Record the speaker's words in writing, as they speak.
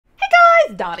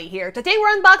it's Dottie here. Today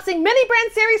we're unboxing Mini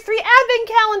Brand Series 3 Advent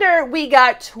Calendar. We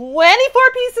got 24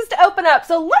 pieces to open up,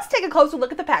 so let's take a closer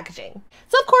look at the packaging.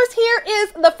 So of course here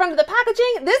is the front of the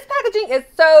packaging. This packaging is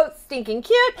so stinking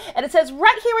cute, and it says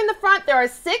right here in the front there are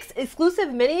 6 exclusive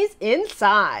minis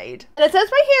inside. And it says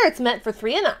right here it's meant for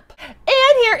 3 and up.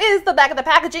 And here is the back of the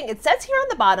packaging. It says here on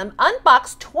the bottom,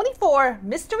 unbox 24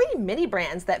 mystery mini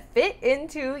brands that fit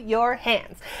into your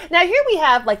hands. Now here we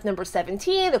have like number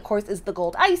 17, of course, is the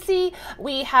Gold Icy.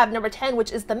 We have number 10,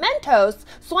 which is the Mentos.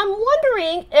 So I'm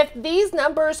wondering if these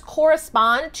numbers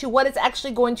correspond to what is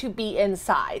actually going to be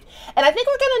inside. And I think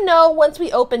we're gonna know once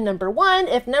we open number 1.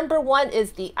 If number 1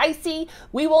 is the Icy,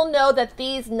 we will know that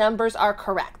these numbers are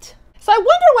correct. So I wonder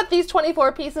what these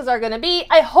 24 pieces are going to be.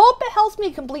 I hope it helps me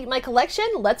complete my collection.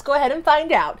 Let's go ahead and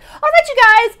find out. All right, you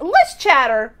guys, let's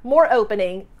chatter. More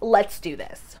opening. Let's do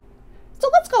this. So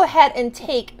let's go ahead and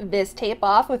take this tape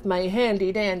off with my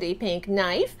handy dandy pink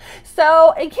knife.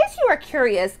 So in case you are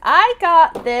curious, I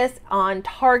got this on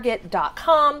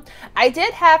Target.com. I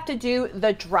did have to do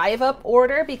the drive up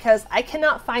order because I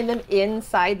cannot find them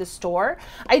inside the store.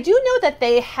 I do know that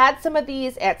they had some of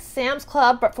these at Sam's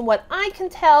Club, but from what I can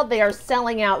tell, they are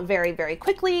selling out very, very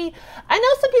quickly. I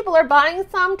know some people are buying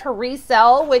some to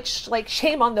resell, which, like,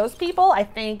 shame on those people. I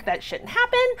think that shouldn't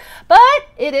happen, but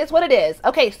it is what it is.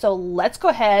 Okay, so let's go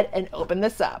ahead and open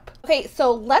this up. Okay,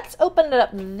 so let's open it up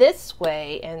this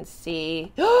way and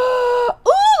see. Ooh,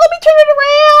 let me turn it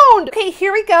around. Okay,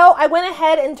 here we go. I went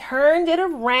ahead and turned it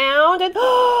around and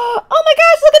oh my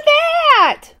gosh, look at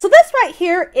that. So this right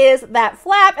here is that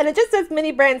flap, and it just says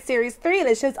Mini Brand Series 3, and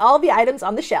it shows all the items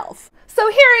on the shelf. So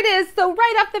here it is. So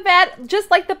right off the bat, just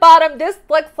like the bottom, this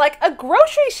looks like a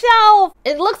grocery shelf.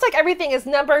 It looks like everything is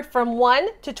numbered from 1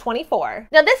 to 24.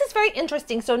 Now this is very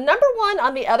interesting. So number 1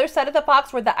 on the other side of the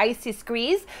box were the Icy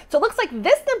Squeeze. So it looks like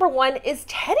this number 1 is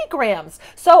Teddy Grahams.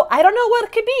 So I don't know what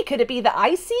it could be. Could it be the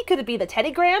Icy? Could it be the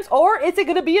Teddy Grahams? Or is it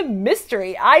gonna be a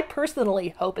mystery? I personally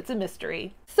hope it's a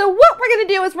mystery. So what we're gonna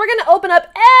do is we're gonna open up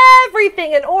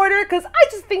everything in order because I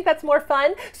just think that's more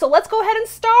fun. So let's go ahead and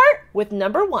start with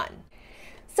number 1.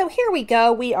 So here we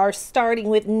go. We are starting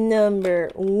with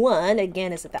number 1.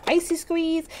 Again, is it the Icy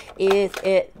Squeeze? Is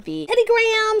it the Teddy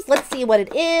Grahams? Let's see what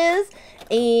it is.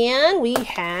 And we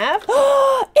have,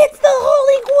 oh, it's the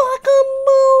Holy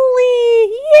Guacamole!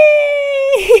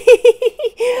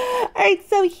 Yay! All right,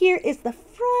 so here is the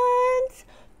front.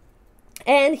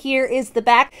 And here is the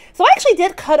back. So I actually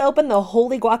did cut open the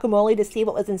Holy Guacamole to see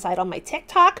what was inside on my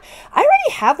TikTok. I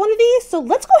already have one of these, so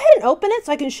let's go ahead and open it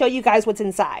so I can show you guys what's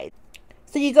inside.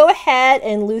 So you go ahead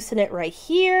and loosen it right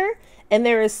here, and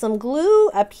there is some glue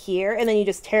up here, and then you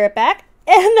just tear it back,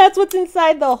 and that's what's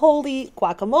inside the Holy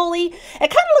Guacamole. It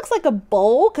kind of looks like a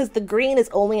bowl because the green is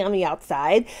only on the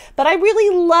outside, but I really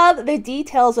love the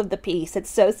details of the piece. It's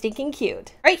so stinking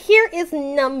cute. Right here is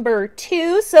number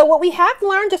 2. So what we have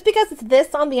learned, just because it's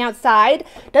this on the outside,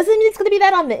 doesn't mean it's going to be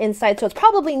that on the inside, so it's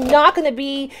probably not going to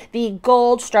be the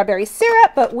gold strawberry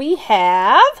syrup, but we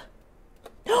have...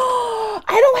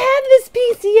 I don't have this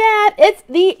piece yet. It's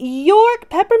the York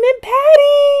peppermint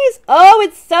patties. Oh,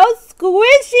 it's so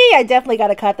squishy. I definitely got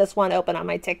to cut this one open on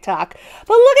my TikTok.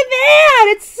 But look at that.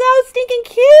 It's so stinking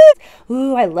cute.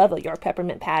 Ooh, I love a York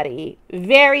peppermint patty.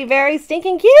 Very, very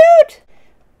stinking cute.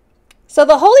 So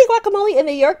the Holy Guacamole and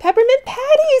the York peppermint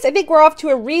patties, I think we're off to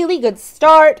a really good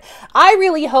start. I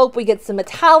really hope we get some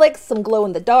metallics, some glow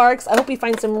in the darks. I hope we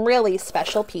find some really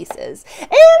special pieces.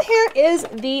 And here is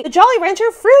the Jolly Rancher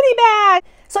Fruity Bag.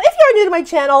 So if you are new to my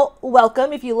channel,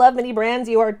 welcome. If you love mini brands,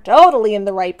 you are totally in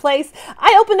the right place.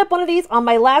 I opened up one of these on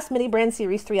my last Mini Brand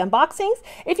Series 3 unboxings.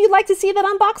 If you'd like to see that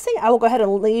unboxing, I will go ahead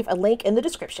and leave a link in the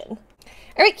description.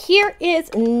 All right, here is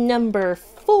number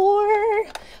 4.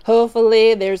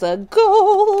 Hopefully there's a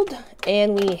gold.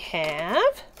 And we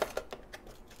have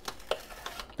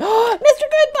Mr.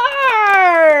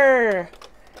 Goodbar!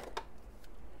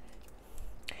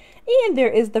 And there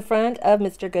is the front of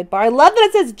Mr. Goodbar. I love that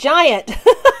it says giant.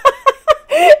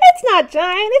 It's not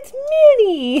giant, it's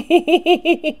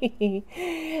mini.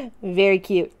 Very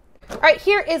cute. All right,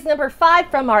 here is number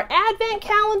 5 from our Advent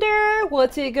calendar.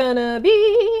 What's it gonna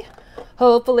be?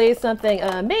 Hopefully something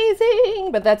amazing,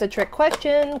 but that's a trick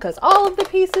question because all of the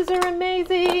pieces are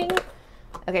amazing.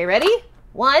 Okay, ready?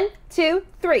 1, 2,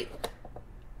 3.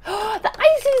 The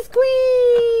Icy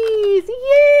Squeeze!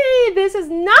 Yay! This is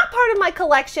not part of my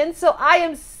collection, so I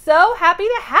am so happy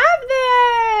to have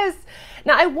this.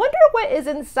 Now, I wonder what is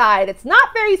inside. It's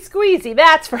not very squeezy,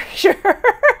 that's for sure.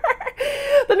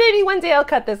 But maybe one day I'll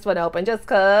cut this one open just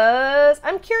because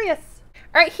I'm curious.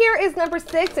 All right, here is number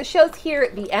 6. It shows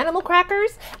here the animal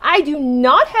crackers. I do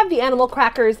not have the animal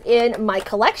crackers in my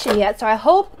collection yet, so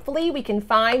hopefully we can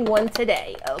find one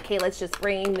today. Okay, let's just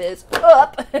bring this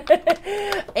up.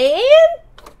 And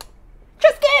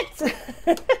Triscuits!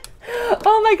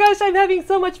 Oh my gosh, I'm having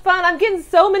so much fun. I'm getting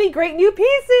so many great new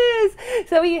pieces.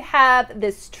 So we have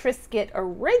this Triscuit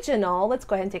original. Let's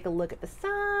go ahead and take a look at the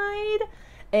side.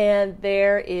 And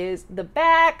there is the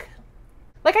back.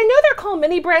 Like, I know they're called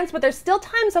mini brands, but there's still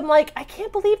times I'm like, I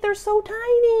can't believe they're so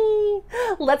tiny.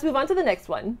 Let's move on to the next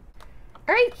one.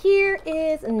 All right, here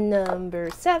is number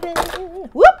 7.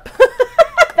 Whoop!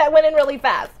 That went in really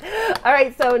fast. All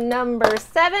right, so number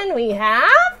 7, we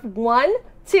have 1,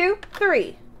 2,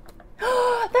 3.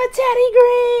 The Teddy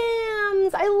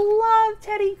Grahams! I love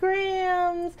Teddy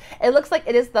Grahams. It looks like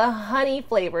it is the honey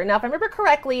flavor. Now, if I remember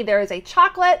correctly, there is a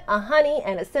chocolate, a honey,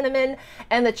 and a cinnamon,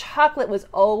 and the chocolate was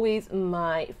always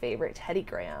my favorite Teddy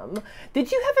Graham.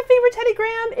 Did you have a favorite Teddy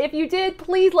Graham? If you did,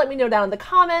 please let me know down in the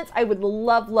comments. I would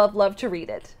love, love, love to read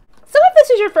it. So if this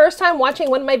is your first time watching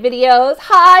one of my videos,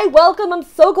 hi, welcome, I'm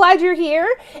so glad you're here.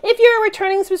 If you're a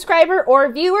returning subscriber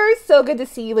or viewer, so good to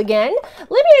see you again. Let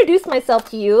me introduce myself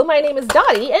to you. My name is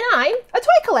Dottie, and I'm a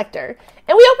toy collector.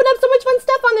 And we open up so much fun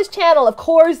stuff on this channel. Of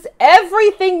course,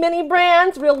 everything mini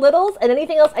brands, real littles, and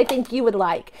anything else I think you would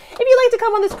like. If you'd like to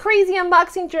come on this crazy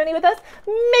unboxing journey with us,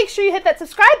 make sure you hit that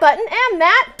subscribe button and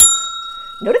that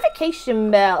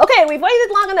notification bell. Okay, we've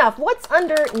waited long enough. What's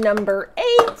under number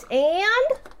 8?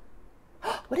 And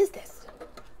what is this?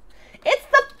 It's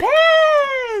the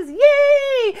Pez!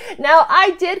 Yay! Now,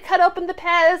 I did cut open the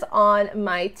Pez on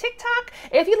my TikTok.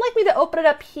 If you'd like me to open it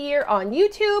up here on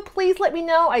YouTube, please let me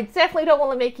know. I definitely don't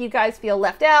want to make you guys feel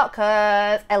left out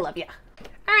because I love you.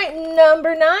 All right,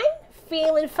 number 9.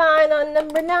 Feeling fine on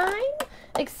number 9.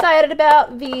 Excited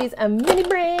about these mini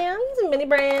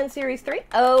brand series 3.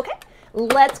 Okay,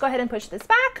 let's go ahead and push this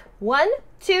back. 1,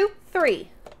 2, 3.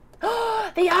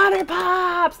 The Otter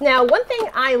Pops! Now, one thing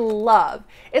I love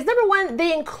is, number 1,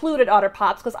 they included Otter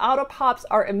Pops because Otter Pops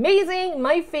are amazing.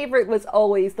 My favorite was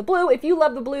always the blue. If you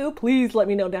love the blue, please let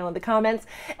me know down in the comments.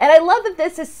 And I love that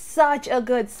this is such a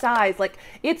good size. Like,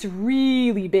 it's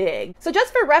really big. So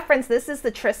just for reference, this is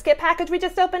the Triscuit package we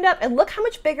just opened up, and look how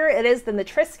much bigger it is than the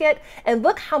Triscuit, and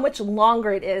look how much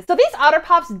longer it is. So these Otter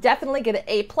Pops definitely get an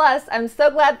A+. I'm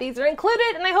so glad these are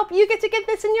included, and I hope you get to get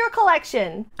this in your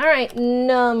collection. All right,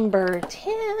 number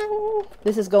 10.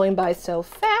 This is going by so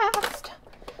fast.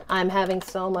 I'm having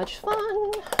so much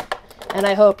fun, and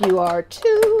I hope you are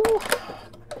too.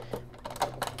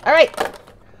 All right,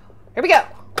 here we go.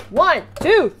 1,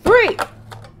 2, 3.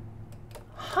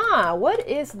 Huh, what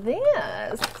is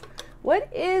this?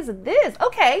 What is this?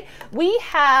 Okay, we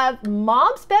have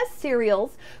Mom's Best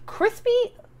Cereals,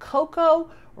 Crispy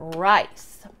Cocoa Rice.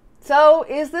 So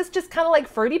is this just kind of like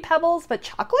Fruity Pebbles but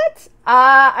chocolate?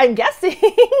 I'm guessing.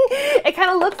 It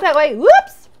kind of looks that way.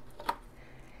 Whoops!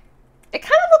 It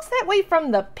kind of looks that way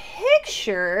from the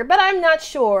picture, but I'm not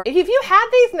sure. If you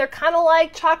have these and they're kind of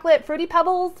like chocolate Fruity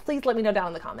Pebbles, please let me know down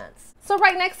in the comments. So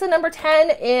right next to number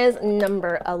 10 is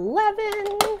number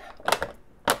 11.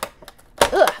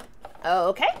 Ugh.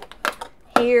 Okay,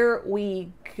 here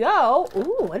we go.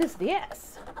 Ooh, what is this?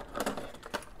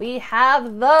 We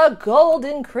have the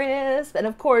Golden Crisp, and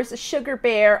of course, Sugar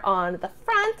Bear on the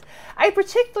front. I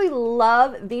particularly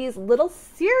love these little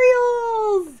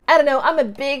cereals. I don't know, I'm a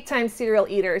big time cereal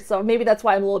eater, so maybe that's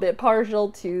why I'm a little bit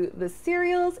partial to the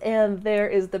cereals. And there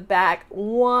is the back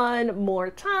one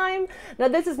more time. Now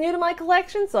this is new to my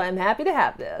collection, so I'm happy to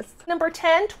have this. Number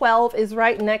 10, 12 is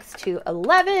right next to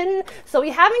 11. So we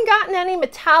haven't gotten any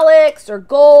metallics or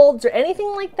golds or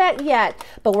anything like that yet,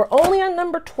 but we're only on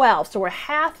number 12, so we're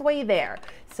halfway there.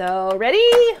 So ready?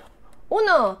 1,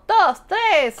 2,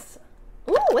 3.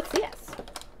 Ooh, what's this?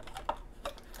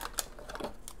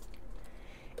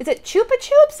 Is it Chupa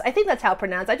Chups? I think that's how it's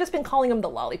pronounced. I've just been calling them the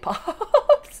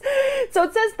lollipops. So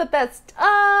it says the best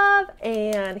of,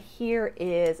 and here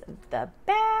is the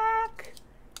back.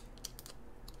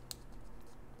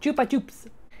 Chupa Chups.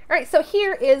 All right, so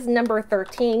here is number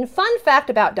 13. Fun fact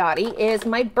about Dottie is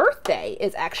my birthday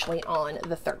is actually on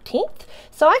the 13th.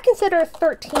 So I consider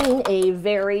 13 a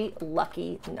very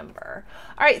lucky number.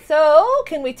 All right, so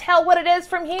can we tell what it is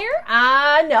from here?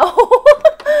 No.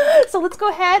 So let's go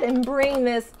ahead and bring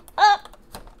this up.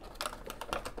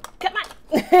 Come on,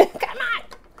 come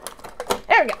on.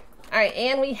 There we go. All right,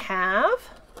 and we have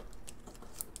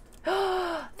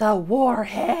the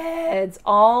warheads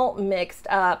all mixed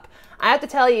up. I have to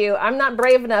tell you, I'm not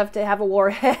brave enough to have a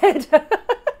warhead.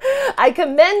 I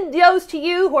commend those to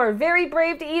you who are very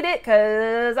brave to eat it,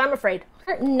 because I'm afraid.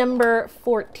 Number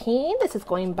 14. This is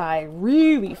going by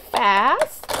really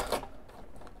fast.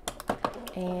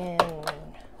 And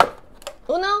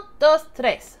uno, dos,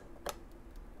 tres.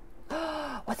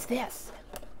 What's this?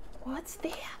 What's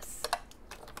this?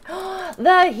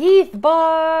 The Heath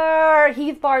Bar.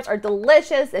 Heath Bars are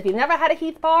delicious. If you've never had a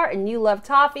Heath Bar and you love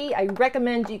toffee, I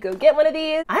recommend you go get one of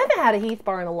these. I haven't had a Heath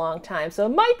Bar in a long time, so it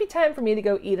might be time for me to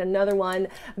go eat another one.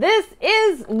 This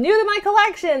is new to my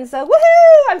collection, so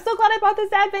woohoo! I'm so glad I bought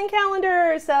this advent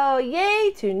calendar. So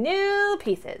yay to new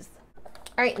pieces.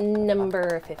 All right,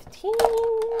 number 15.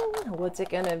 What's it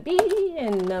gonna be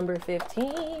in number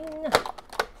 15?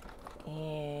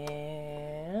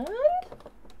 And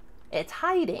it's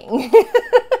hiding.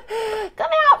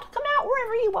 Come out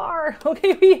wherever you are.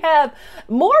 Okay, we have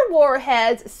more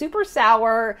warheads, super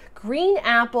sour, green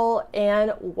apple,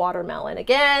 and watermelon.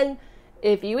 Again,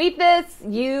 if you eat this,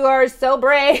 you are so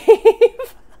brave.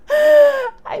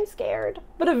 I'm scared,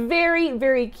 but a very,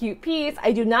 very cute piece.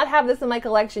 I do not have this in my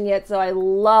collection yet, so I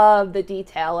love the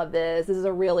detail of this. This is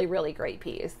a really, really great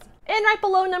piece. And right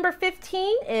below number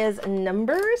 15 is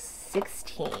number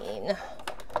 16.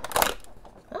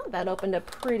 Oh, that opened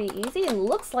up pretty easy and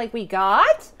looks like we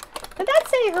got, did that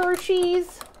say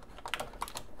Hershey's?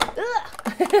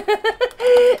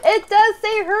 It does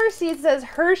say Hershey's. It says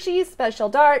Hershey's Special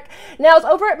Dark. Now, I was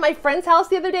over at my friend's house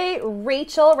the other day.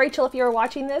 Rachel, if you're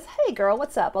watching this, hey girl,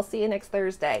 what's up? I'll see you next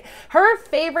Thursday. Her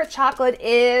favorite chocolate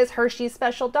is Hershey's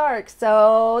Special Dark.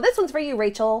 So this one's for you,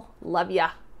 Rachel. Love ya.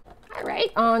 All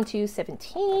right, on to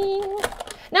 17.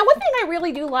 Now, one thing I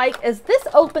really do like is this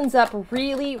opens up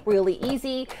really, really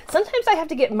easy. Sometimes I have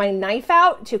to get my knife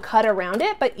out to cut around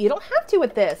it, but you don't have to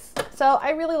with this. So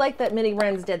I really like that Mini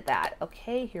Brands did that.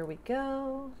 Okay, here we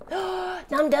go.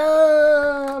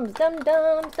 Dum-dums,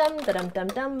 dum-dums,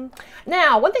 dum-dum-dum-dum.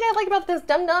 Now, one thing I like about this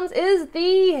dum-dums is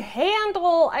the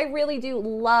handle. I really do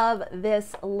love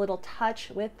this little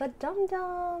touch with the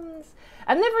dum-dums.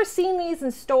 I've never seen these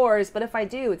in stores, but if I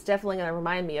do, it's definitely going to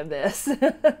remind me of this.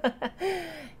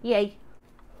 Yay.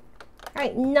 All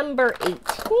right, number 18.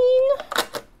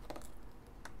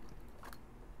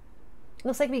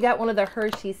 Looks like we got one of the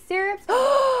Hershey syrups.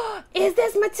 Is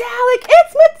this metallic?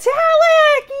 It's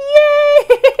metallic!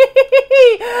 Yay!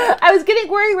 I was getting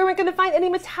worried we weren't going to find any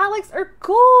metallics or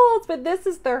golds, but this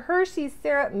is the Hershey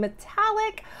syrup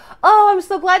metallic. Oh, I'm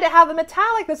so glad to have a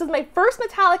metallic. This is my first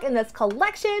metallic in this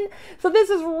collection. So this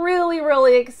is really,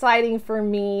 really exciting for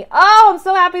me. Oh, I'm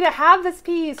so happy to have this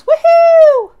piece.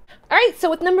 Woohoo! All right, so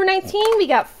with number 19, we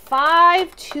got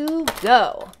 5 to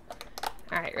go.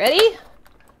 All right, ready?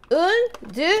 Un,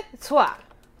 deux, trois.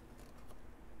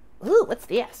 Ooh, what's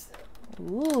this?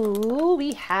 Ooh,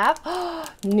 we have,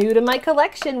 new to my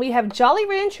collection, we have Jolly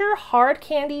Rancher Hard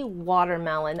Candy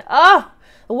Watermelon. Oh,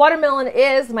 the watermelon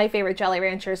is my favorite Jolly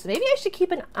Rancher, so maybe I should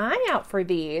keep an eye out for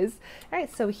these. All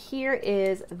right, so here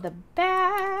is the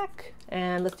back,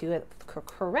 and let's do it the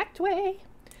correct way.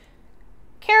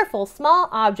 Careful, small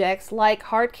objects like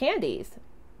hard candies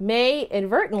may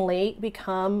inadvertently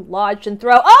become lodged and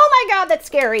throw. Oh my God, that's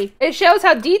scary. It shows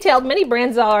how detailed Mini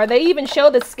Brands are. They even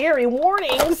show the scary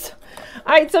warnings.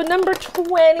 All right, so number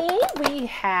 20, we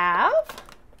have,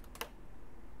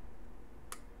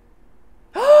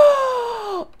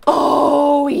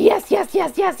 oh, yes, yes,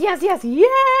 yes, yes, yes, yes,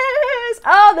 yes.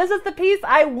 Oh, this is the piece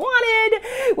I wanted.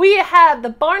 We have the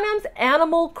Barnum's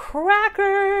Animal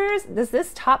Crackers. Does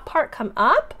this top part come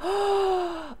up?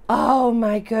 Oh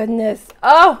my goodness.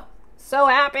 Oh, so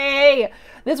happy.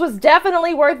 This was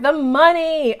definitely worth the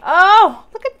money. Oh,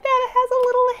 look at that. It has a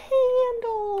little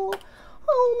handle.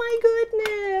 Oh my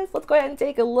goodness. Let's go ahead and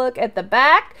take a look at the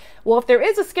back. Well, if there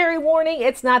is a scary warning,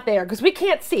 it's not there because we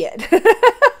can't see it.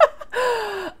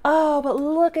 Oh, but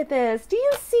look at this. Do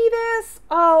you see this?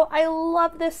 Oh, I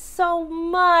love this so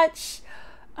much.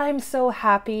 I'm so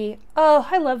happy. Oh,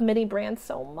 I love Mini Brands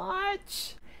so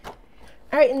much.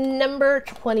 All right, number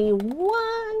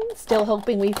 21. Still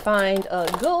hoping we find a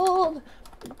gold.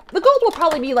 The gold will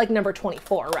probably be like number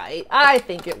 24, right? I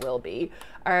think it will be.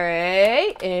 All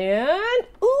right, and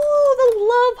ooh, the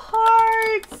love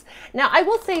hearts. Now, I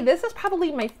will say this is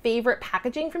probably my favorite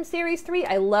packaging from Series 3.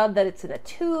 I love that it's in a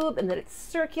tube and that it's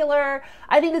circular.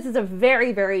 I think this is a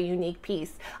very, very unique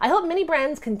piece. I hope Mini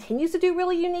Brands continues to do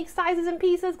really unique sizes and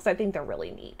pieces because I think they're really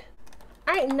neat.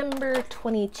 All right, number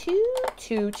 22,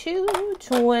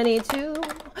 22.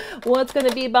 What's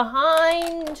gonna be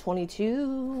behind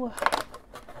 22?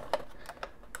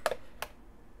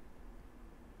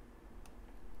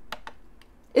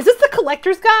 Is this the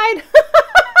collector's guide?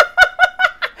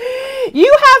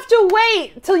 You have to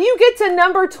wait till you get to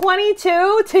number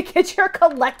 22 to get your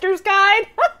collector's guide.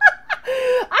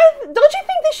 Don't you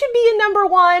think this should be in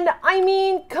 #1? I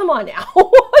mean, come on now.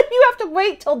 You have to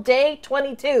wait till day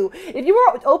 22. If you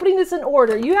were opening this in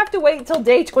order, you have to wait till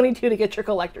day 22 to get your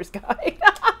collector's guide.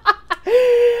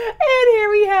 And here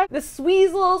we have the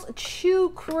Sweezels Chew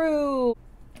Crew.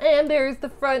 And there's the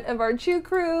front of our Chew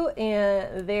Crew,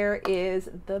 and there is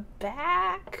the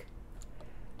back.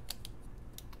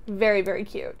 Very, very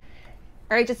cute.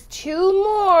 All right, just 2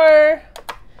 more.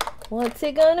 What's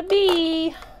it gonna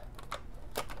be?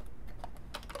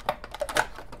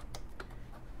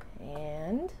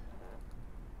 And,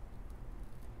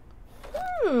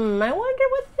 I wonder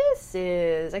what this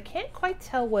is. I can't quite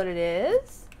tell what it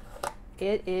is.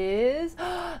 It is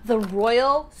the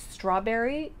Royal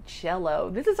Strawberry Jello.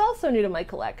 This is also new to my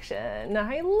collection.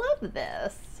 I love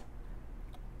this.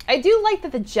 I do like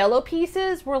that the Jello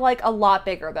pieces were like a lot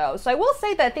bigger though. So I will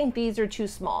say that I think these are too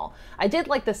small. I did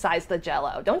like the size of the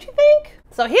Jello, don't you think?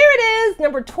 So here it is,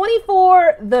 number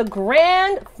 24, the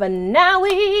grand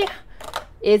finale.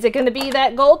 Is it gonna be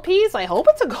that gold piece? I hope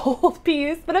it's a gold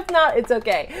piece, but if not, it's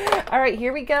okay. All right,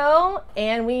 here we go.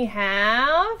 And we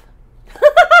have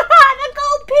the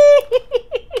gold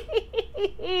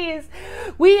piece.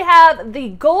 We have the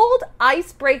gold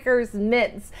Icebreakers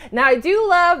mints. Now I do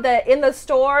love that in the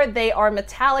store they are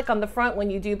metallic on the front when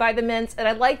you do buy the mints, and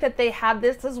I like that they have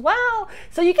this as well.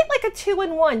 So you get like a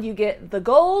 2-in-1. You get the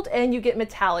gold and you get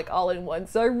metallic all in one.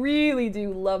 So I really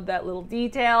do love that little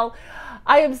detail.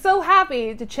 I am so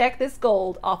happy to check this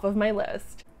gold off of my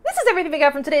list. This is everything we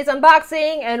got from today's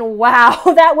unboxing, and wow,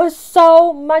 that was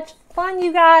so much fun,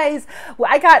 you guys. Well,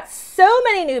 I got so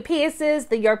many new pieces,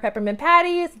 the Your Peppermint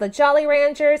Patties, the Jolly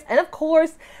Ranchers, and of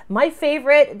course, my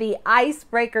favorite, the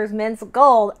Icebreakers Mints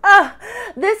Gold.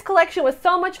 This collection was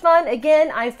so much fun.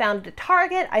 Again, I found it at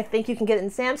Target. I think you can get it in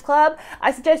Sam's Club.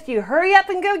 I suggest you hurry up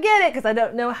and go get it because I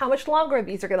don't know how much longer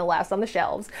these are going to last on the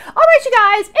shelves. All right, you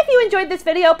guys, if you enjoyed this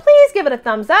video, please give it a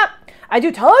thumbs up. I do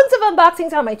tons of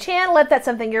unboxings on my channel. If that's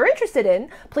something you're interested in,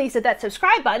 please hit that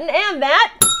subscribe button and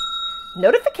that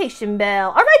notification bell.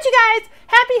 All right, you guys,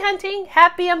 happy hunting,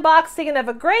 happy unboxing, and have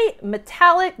a great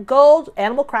metallic gold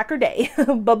animal cracker day.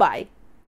 Bye-bye.